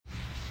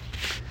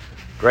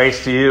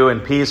Grace to you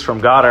and peace from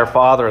God our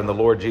Father and the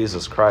Lord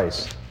Jesus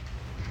Christ.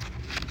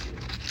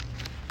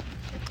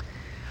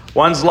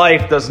 One's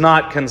life does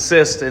not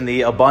consist in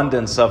the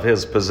abundance of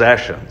his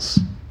possessions.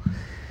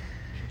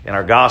 In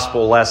our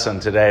gospel lesson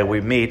today, we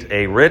meet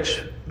a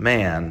rich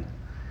man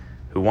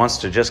who wants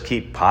to just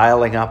keep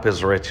piling up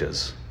his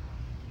riches.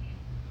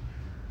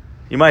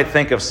 You might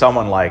think of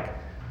someone like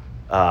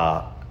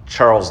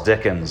Charles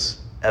Dickens'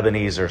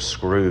 Ebenezer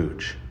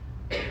Scrooge.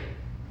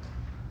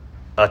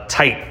 A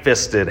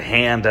tight-fisted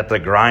hand at the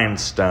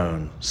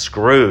grindstone,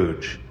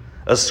 Scrooge.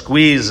 A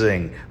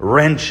squeezing,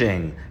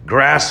 wrenching,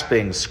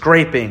 grasping,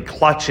 scraping,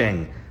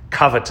 clutching,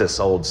 covetous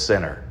old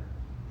sinner.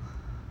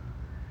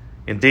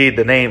 Indeed,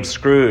 the name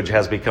Scrooge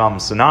has become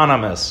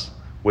synonymous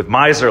with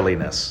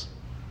miserliness.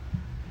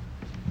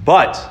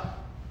 But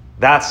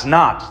that's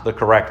not the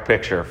correct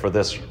picture for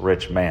this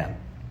rich man.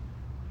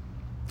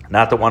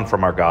 Not the one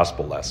from our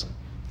gospel lesson.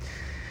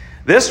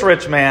 This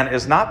rich man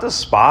is not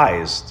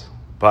despised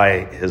by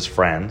his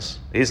friends.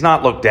 He's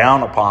not looked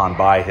down upon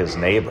by his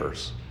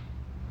neighbors.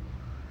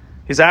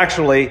 He's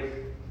actually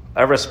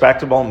a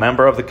respectable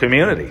member of the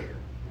community.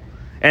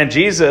 And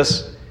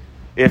Jesus,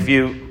 if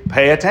you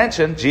pay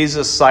attention,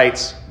 Jesus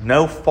cites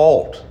no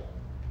fault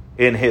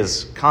in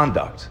his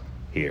conduct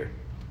here.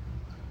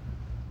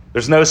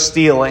 There's no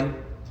stealing.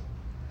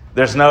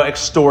 There's no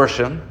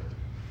extortion.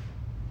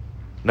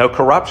 No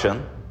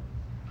corruption.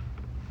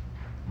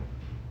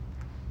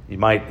 You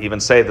might even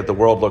say that the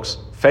world looks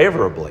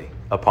favorably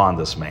upon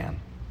this man.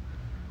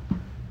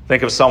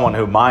 Think of someone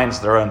who minds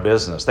their own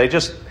business.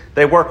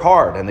 They work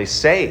hard and they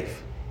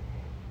save.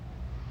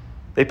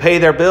 They pay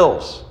their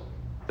bills.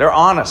 They're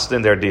honest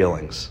in their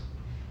dealings.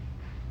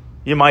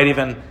 You might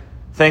even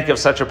think of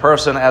such a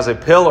person as a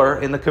pillar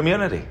in the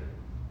community.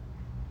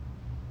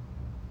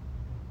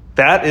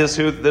 That is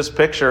who this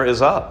picture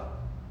is of.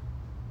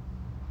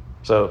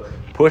 So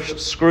push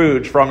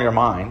Scrooge from your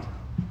mind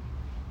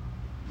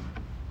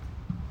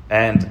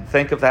and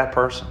think of that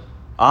person.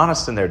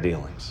 Honest in their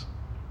dealings.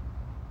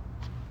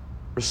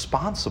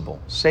 Responsible,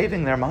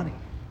 saving their money.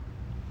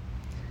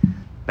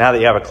 Now that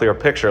you have a clear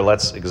picture,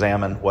 let's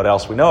examine what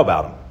else we know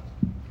about him.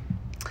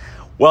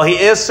 Well, he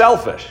is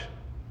selfish.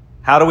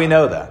 How do we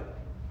know that?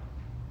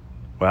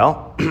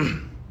 Well,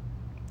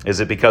 is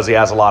it because he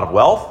has a lot of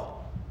wealth?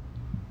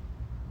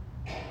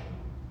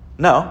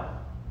 No.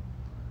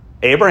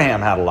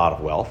 Abraham had a lot of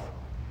wealth.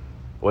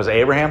 Was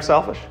Abraham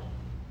selfish?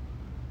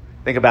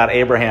 Think about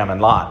Abraham and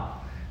Lot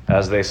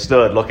as they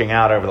stood looking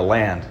out over the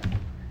land.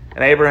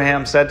 And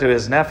Abraham said to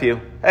his nephew,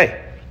 "Hey,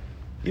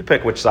 you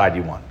pick which side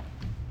you want."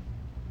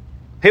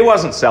 He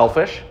wasn't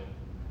selfish,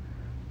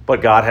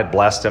 but God had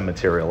blessed him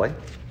materially.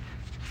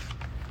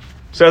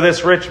 So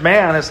this rich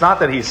man, it's not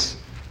that he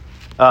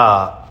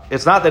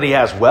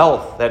has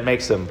wealth that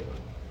makes him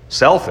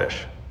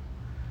selfish.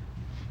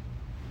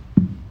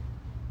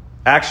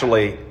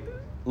 Actually,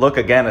 look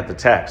again at the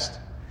text.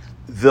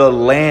 The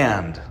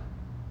land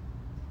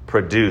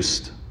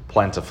produced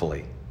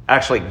plentifully.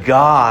 Actually,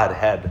 God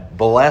had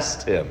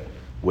blessed him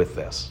with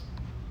this.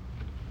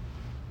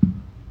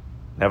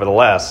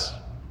 Nevertheless,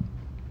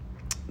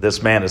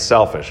 this man is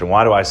selfish. And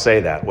why do I say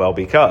that? Well,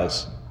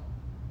 because,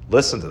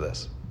 listen to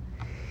this.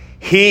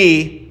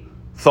 He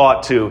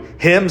thought to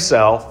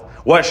himself,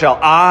 "What shall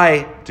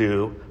I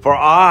do? For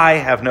I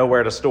have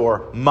nowhere to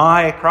store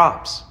my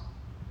crops."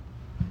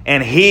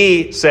 And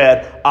he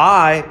said,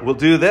 "I will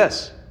do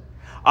this.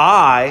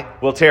 I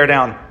will tear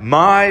down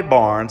my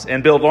barns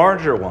and build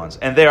larger ones,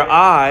 and there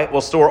I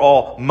will store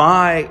all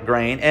my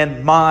grain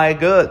and my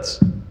goods.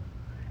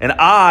 And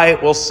I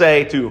will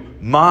say to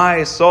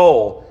my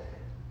soul,"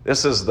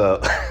 this is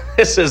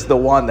the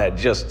one that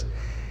just,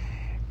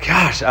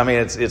 gosh, I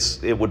mean,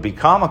 it would be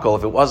comical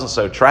if it wasn't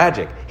so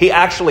tragic. He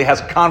actually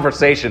has a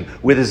conversation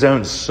with his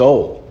own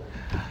soul.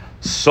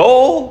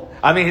 Soul?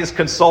 I mean, he's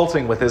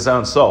consulting with his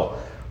own soul.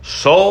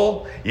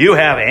 "Soul, you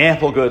have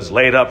ample goods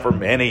laid up for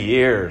many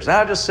years.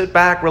 Now just sit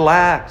back,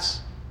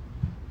 relax.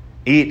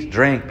 Eat,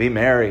 drink, be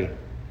merry."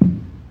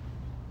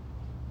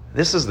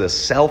 This is the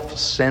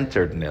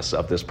self-centeredness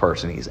of this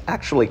person. He's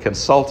actually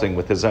consulting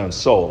with his own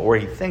soul, or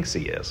he thinks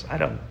he is. I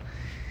don't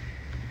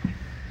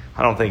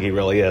think he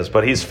really is.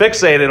 But he's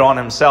fixated on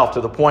himself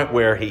to the point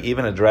where he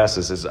even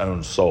addresses his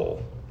own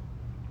soul.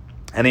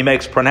 And he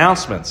makes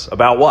pronouncements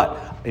about what?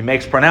 He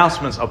makes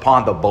pronouncements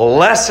upon the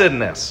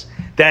blessedness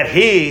that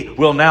he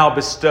will now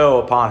bestow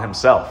upon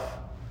himself.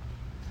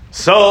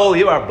 "Soul,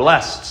 you are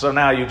blessed, so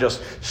now you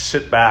just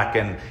sit back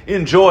and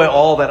enjoy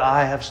all that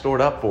I have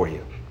stored up for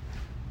you."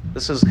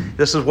 This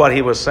is what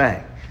he was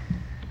saying.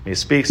 He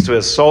speaks to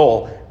his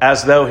soul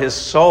as though his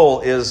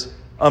soul is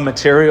a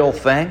material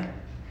thing,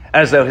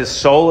 as though his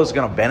soul is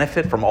going to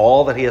benefit from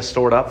all that he has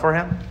stored up for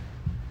him.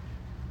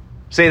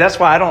 See, that's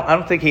why I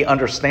don't think he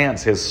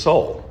understands his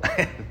soul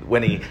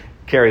when he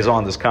carries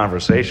on this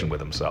conversation with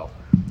himself.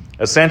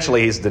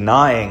 Essentially, he's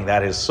denying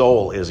that his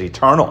soul is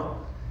eternal.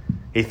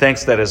 He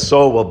thinks that his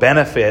soul will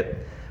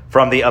benefit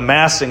from the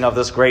amassing of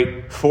this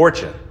great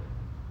fortune.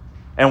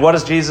 And what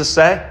does Jesus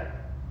say?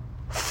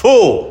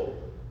 Fool!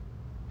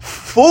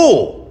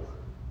 Fool!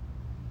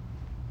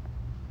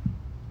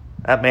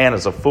 That man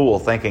is a fool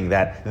thinking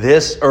that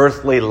this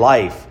earthly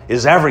life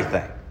is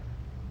everything.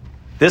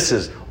 This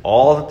is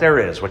all that there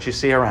is, what you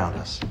see around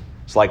us.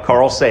 It's like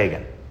Carl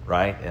Sagan,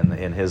 right,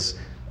 in his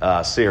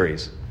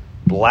series,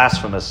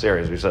 blasphemous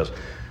series, where he says,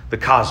 the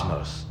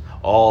cosmos,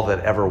 all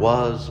that ever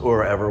was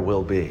or ever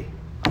will be.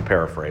 I'm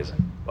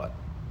paraphrasing, but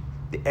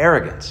the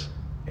arrogance,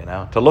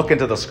 to look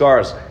into the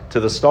stars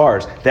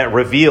that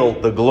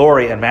reveal the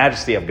glory and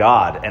majesty of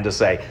God and to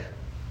say,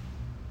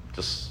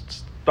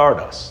 just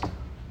stardust.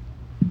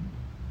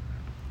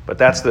 But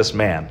that's this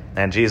man,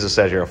 and Jesus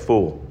says you're a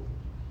fool.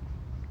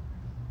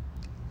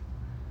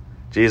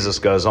 Jesus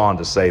goes on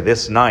to say,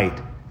 this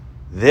night,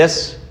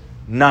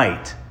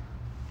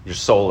 your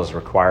soul is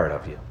required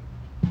of you.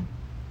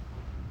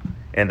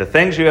 And the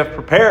things you have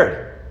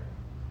prepared,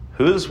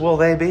 whose will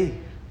they be?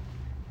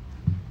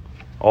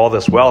 All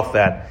this wealth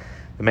that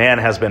the man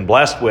has been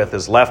blessed with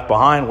is left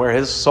behind where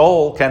his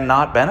soul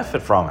cannot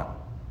benefit from it.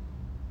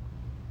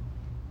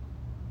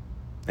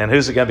 And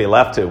who's it going to be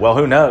left to? Well,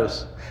 who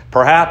knows?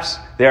 Perhaps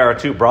there are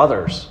two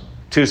brothers,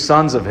 two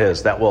sons of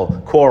his, that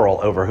will quarrel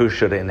over who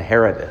should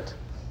inherit it.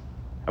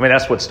 I mean,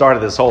 that's what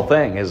started this whole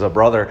thing, is a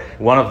brother,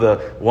 one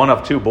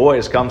of two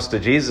boys comes to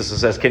Jesus and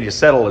says, can you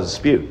settle a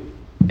dispute?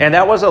 And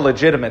that was a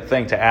legitimate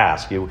thing to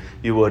ask. You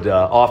would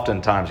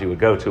oftentimes you would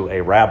go to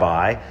a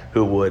rabbi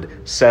who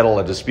would settle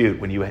a dispute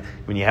when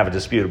you have a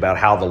dispute about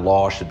how the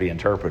law should be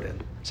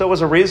interpreted. So it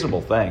was a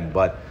reasonable thing,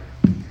 but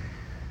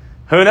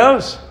who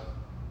knows?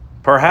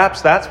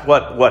 Perhaps that's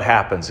what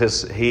happens.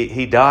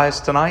 He dies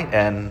tonight,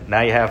 and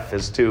now you have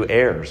his two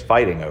heirs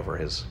fighting over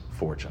his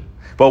fortune.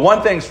 But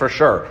one thing's for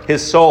sure,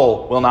 his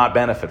soul will not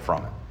benefit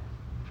from it.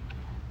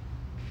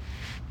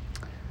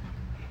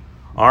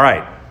 All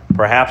right.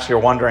 Perhaps you're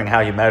wondering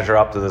how you measure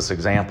up to this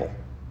example.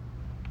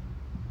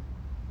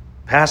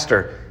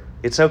 Pastor,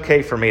 it's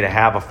okay for me to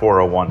have a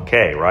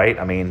 401k, right?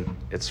 I mean,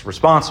 it's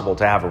responsible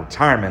to have a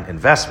retirement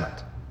investment.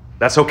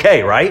 That's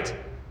okay, right?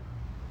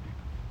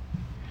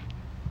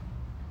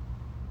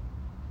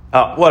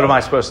 What am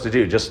I supposed to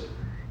do? Just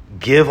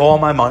give all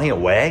my money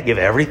away? Give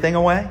everything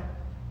away?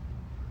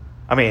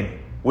 I mean,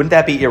 wouldn't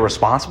that be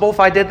irresponsible if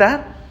I did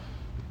that?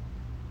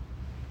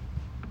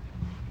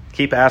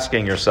 Keep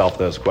asking yourself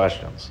those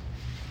questions.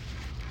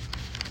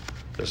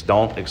 Just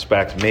don't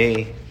expect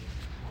me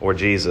or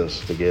Jesus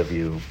to give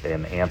you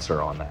an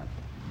answer on that.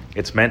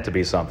 It's meant to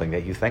be something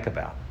that you think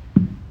about.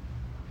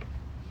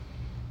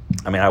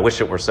 I mean, I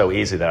wish it were so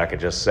easy that I could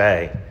just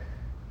say,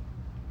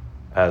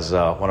 as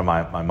one of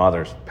my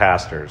mother's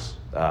pastors,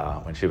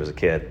 when she was a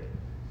kid,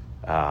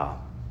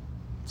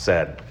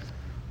 said,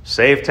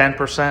 save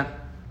 10%,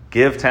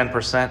 give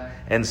 10%,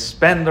 and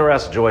spend the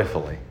rest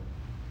joyfully.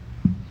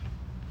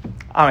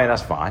 I mean,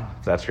 that's fine.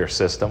 If that's your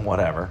system,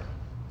 whatever.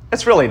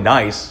 It's really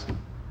nice.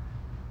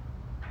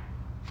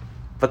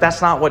 But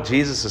that's not what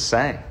Jesus is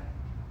saying.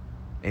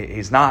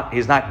 He's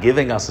not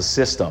giving us a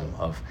system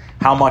of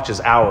how much is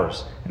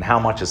ours and how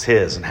much is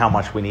his and how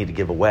much we need to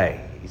give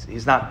away.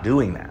 He's not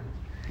doing that.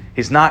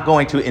 He's not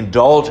going to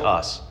indulge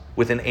us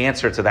with an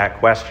answer to that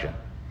question.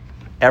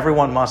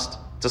 Everyone must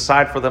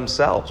decide for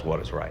themselves what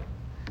is right.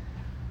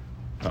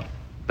 No,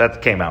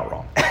 that came out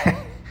wrong.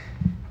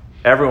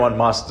 Everyone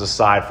must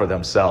decide for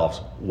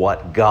themselves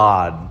what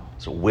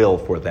God's will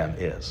for them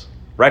is,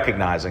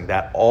 recognizing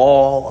that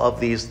all of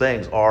these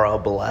things are a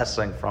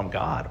blessing from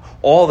God.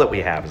 All that we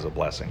have is a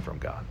blessing from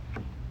God.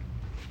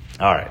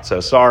 All right, so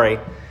sorry,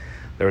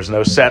 there's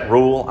no set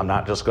rule. I'm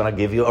not just going to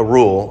give you a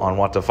rule on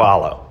what to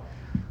follow.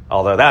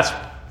 Although that's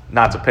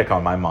not to pick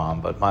on my mom,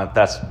 but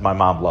my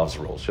mom loves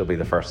rules. She'll be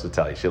the first to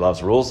tell you. She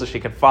loves rules that she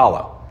can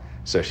follow.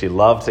 So she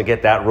loved to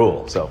get that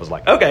rule. So it was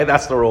like, okay,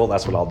 that's the rule.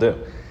 That's what I'll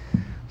do.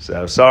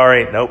 So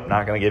sorry, nope,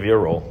 not going to give you a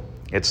rule.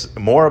 It's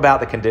more about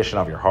the condition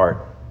of your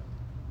heart.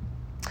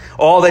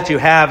 All that you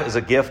have is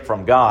a gift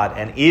from God,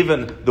 and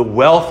even the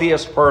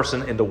wealthiest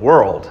person in the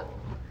world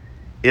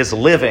is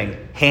living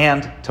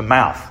hand to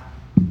mouth,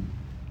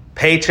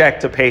 paycheck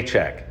to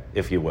paycheck,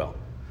 if you will.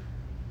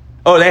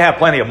 Oh, they have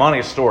plenty of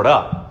money stored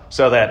up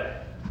so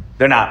that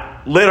they're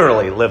not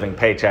literally living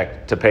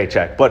paycheck to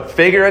paycheck, but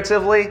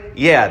figuratively,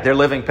 yeah, they're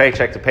living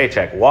paycheck to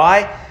paycheck.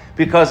 Why?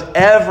 Because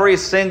every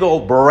single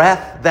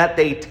breath that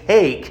they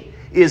take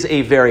is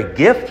a very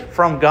gift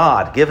from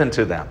God given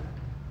to them.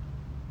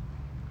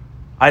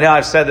 I know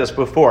I've said this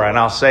before, and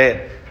I'll say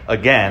it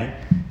again.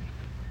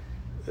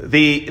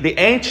 The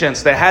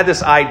ancients, they had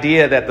this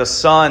idea that the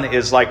sun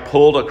is like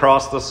pulled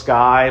across the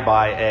sky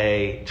by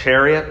a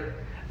chariot.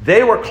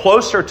 They were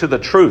closer to the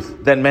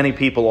truth than many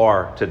people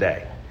are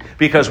today.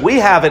 Because we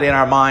have it in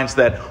our minds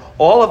that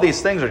all of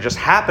these things are just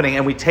happening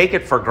and we take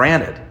it for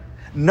granted.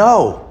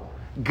 No.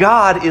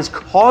 God is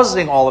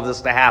causing all of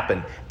this to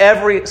happen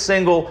every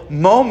single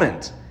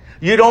moment.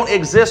 You don't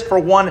exist for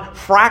one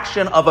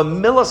fraction of a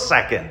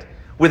millisecond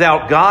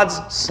without God's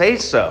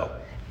say-so.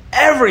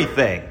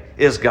 Everything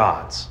is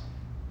God's.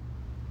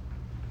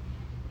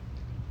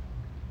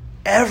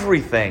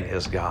 Everything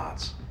is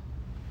God's.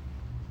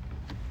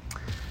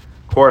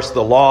 Of course,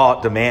 the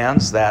law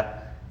demands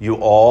that you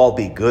all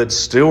be good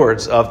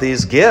stewards of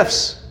these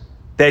gifts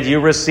that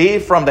you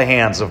receive from the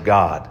hands of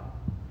God.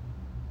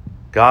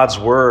 God's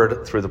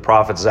word through the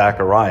prophet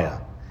Zechariah.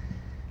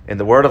 And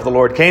the word of the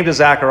Lord came to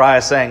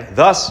Zechariah, saying,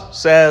 "Thus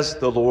says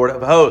the Lord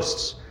of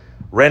hosts,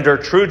 render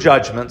true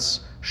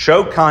judgments,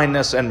 show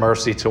kindness and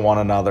mercy to one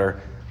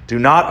another. Do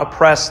not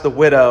oppress the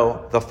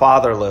widow, the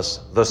fatherless,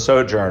 the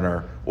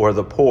sojourner, or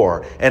the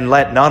poor, and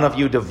let none of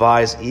you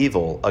devise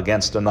evil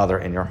against another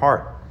in your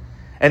heart."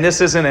 And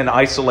this isn't an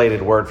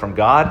isolated word from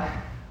God.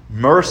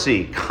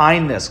 Mercy,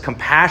 kindness,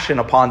 compassion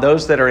upon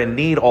those that are in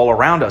need all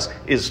around us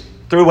is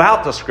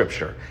throughout the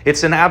Scripture.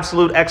 It's an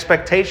absolute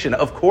expectation.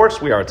 Of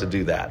course we are to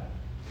do that.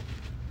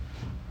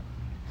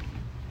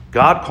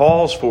 God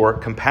calls for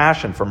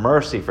compassion, for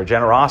mercy, for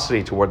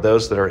generosity toward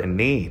those that are in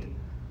need.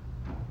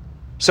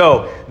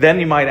 So then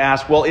you might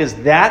ask, well, is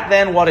that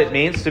then what it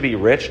means to be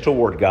rich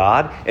toward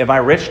God? Am I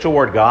rich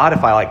toward God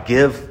if I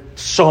give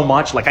so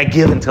much, I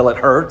give until it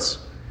hurts?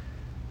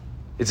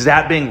 Is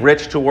that being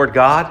rich toward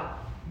God?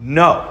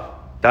 No,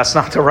 that's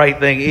not the right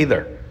thing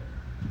either.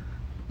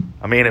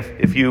 I mean,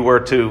 if you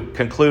were to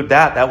conclude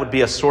that would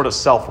be a sort of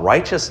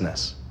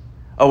self-righteousness.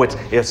 Oh,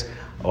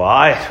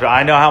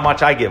 I know how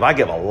much I give. I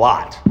give a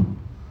lot.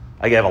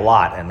 I give a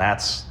lot, and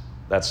that's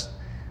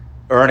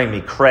earning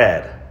me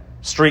cred,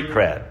 street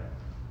cred,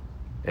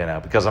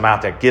 because I'm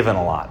out there giving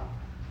a lot.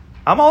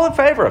 I'm all in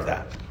favor of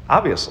that,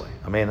 obviously.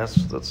 I mean,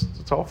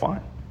 that's all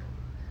fine.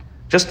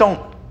 Just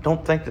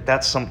don't think that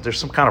there's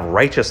some kind of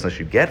righteousness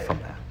you get from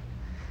that.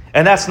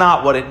 And that's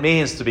not what it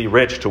means to be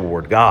rich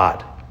toward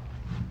God.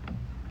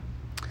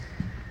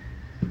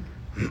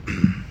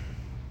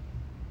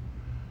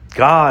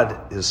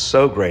 God is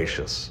so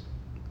gracious.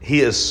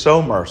 He is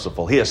so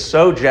merciful. He is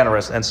so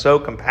generous and so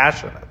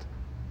compassionate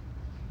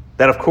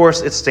that, of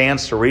course, it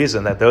stands to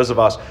reason that those of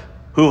us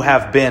who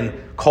have been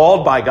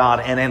called by God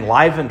and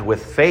enlivened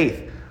with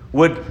faith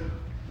would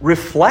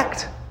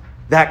reflect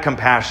that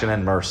compassion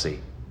and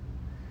mercy.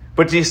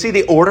 But do you see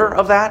the order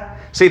of that?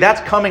 See,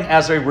 that's coming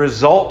as a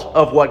result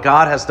of what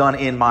God has done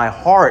in my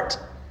heart.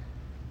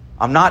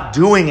 I'm not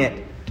doing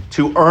it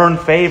to earn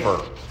favor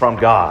from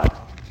God.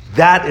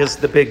 That is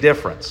the big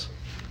difference.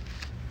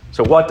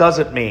 So what does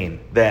it mean,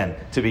 then,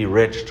 to be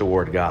rich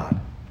toward God?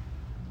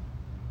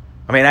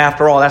 I mean,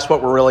 after all, that's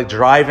what we're really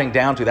driving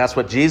down to. That's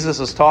what Jesus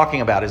is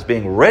talking about, is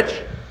being rich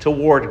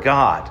toward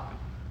God.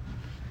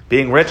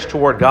 Being rich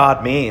toward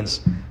God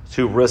means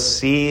to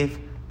receive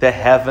the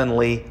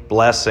heavenly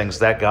blessings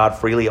that God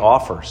freely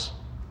offers.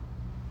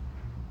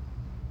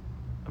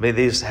 I mean,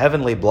 these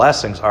heavenly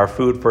blessings are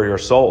food for your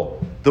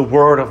soul. The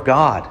Word of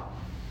God.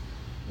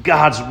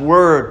 God's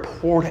Word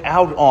poured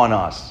out on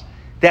us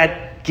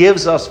that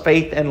gives us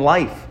faith and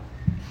life.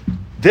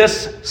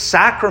 This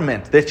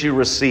sacrament that you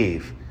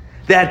receive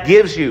that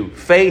gives you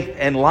faith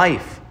and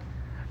life.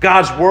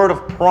 God's Word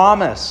of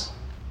promise.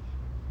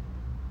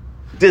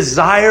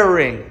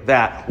 Desiring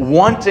that,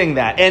 wanting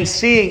that, and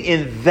seeing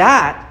in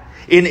that,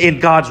 in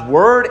God's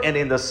Word and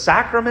in the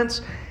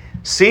sacraments,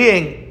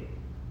 seeing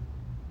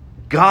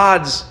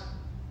God's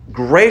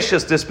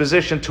gracious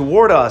disposition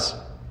toward us,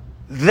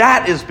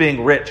 that is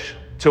being rich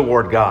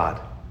toward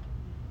God.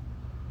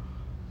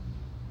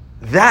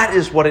 That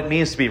is what it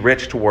means to be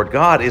rich toward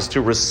God, is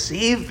to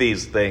receive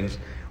these things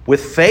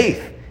with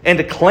faith and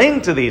to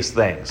cling to these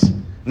things.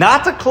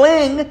 Not to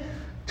cling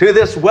to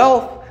this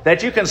wealth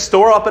that you can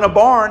store up in a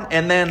barn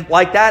and then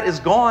like that is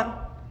gone.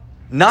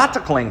 Not to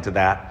cling to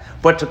that,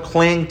 but to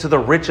cling to the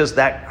riches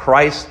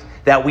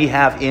that we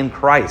have in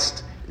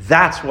Christ.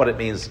 That's what it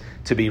means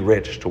to be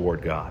rich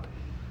toward God.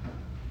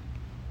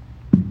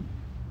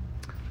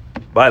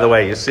 By the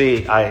way, you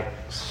see, I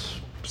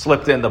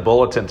slipped in the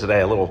bulletin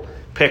today a little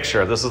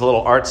picture. This is a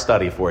little art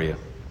study for you.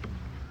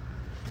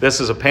 This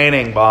is a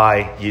painting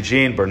by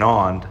Eugene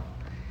Bernand,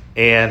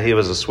 and he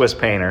was a Swiss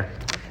painter.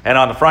 And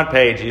on the front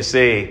page, you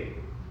see,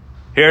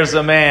 here's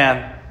the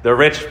man, the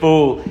rich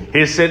fool.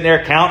 He's sitting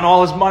there counting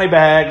all his money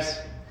bags.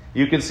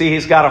 You can see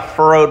he's got a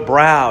furrowed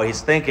brow.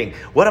 He's thinking,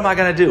 what am I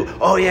going to do?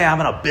 Oh, yeah, I'm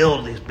going to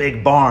build these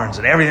big barns,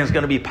 and everything's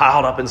going to be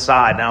piled up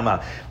inside. Now I'm going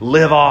to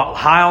live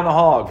high on the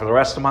hog for the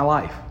rest of my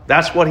life.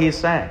 That's what he's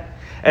saying.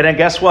 And then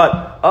guess what?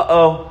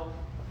 Uh-oh.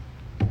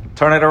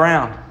 Turn it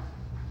around.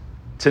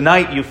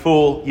 Tonight, you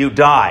fool, you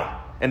die.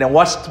 And then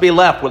what's to be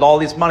left with all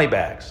these money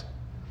bags?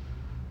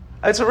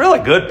 It's a really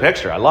good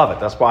picture. I love it.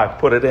 That's why I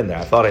put it in there.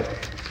 I thought it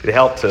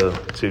helped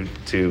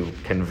to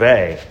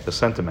convey the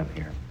sentiment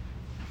here.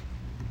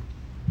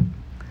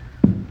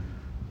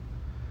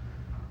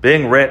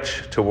 Being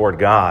rich toward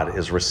God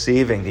is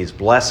receiving these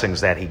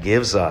blessings that He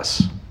gives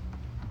us.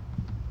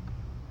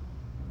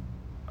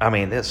 I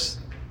mean,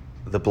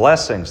 the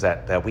blessings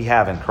that we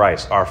have in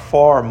Christ are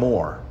far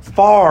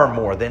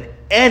more than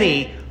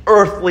any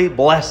earthly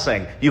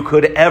blessing you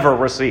could ever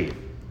receive.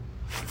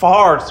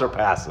 Far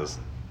surpasses.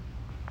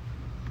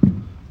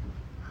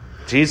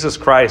 Jesus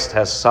Christ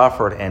has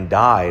suffered and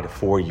died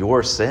for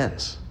your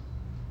sins.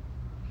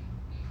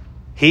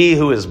 He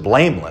who is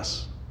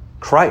blameless,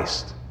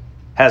 Christ,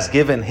 has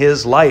given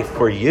His life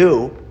for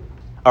you,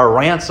 a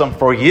ransom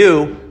for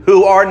you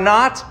who are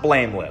not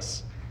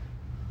blameless.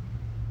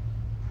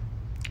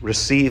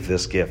 Receive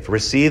this gift.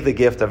 Receive the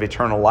gift of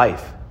eternal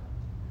life.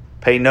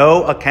 Pay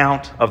no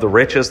account of the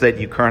riches that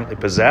you currently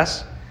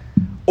possess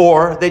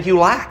or that you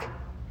lack.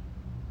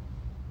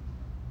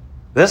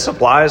 This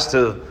applies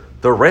to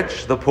the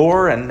rich, the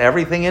poor, and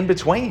everything in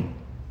between.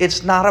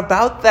 It's not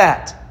about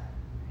that.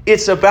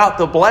 It's about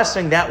the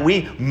blessing that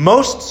we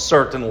most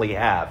certainly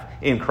have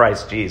in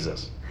Christ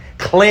Jesus.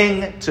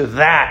 Cling to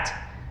that.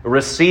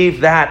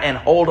 Receive that and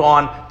hold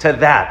on to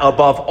that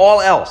above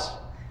all else.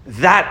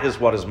 That is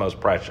what is most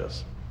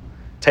precious.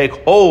 Take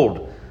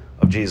hold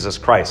of Jesus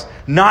Christ,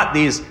 not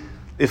these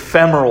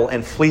ephemeral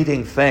and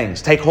fleeting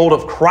things. Take hold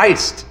of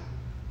Christ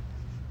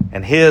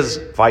and his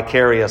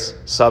vicarious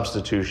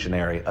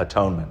substitutionary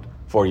atonement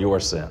for your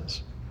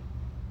sins.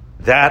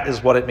 That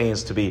is what it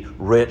means to be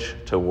rich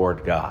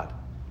toward God.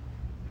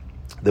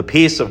 The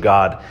peace of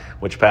God,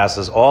 which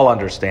passes all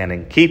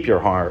understanding, keep your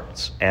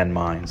hearts and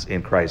minds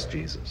in Christ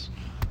Jesus.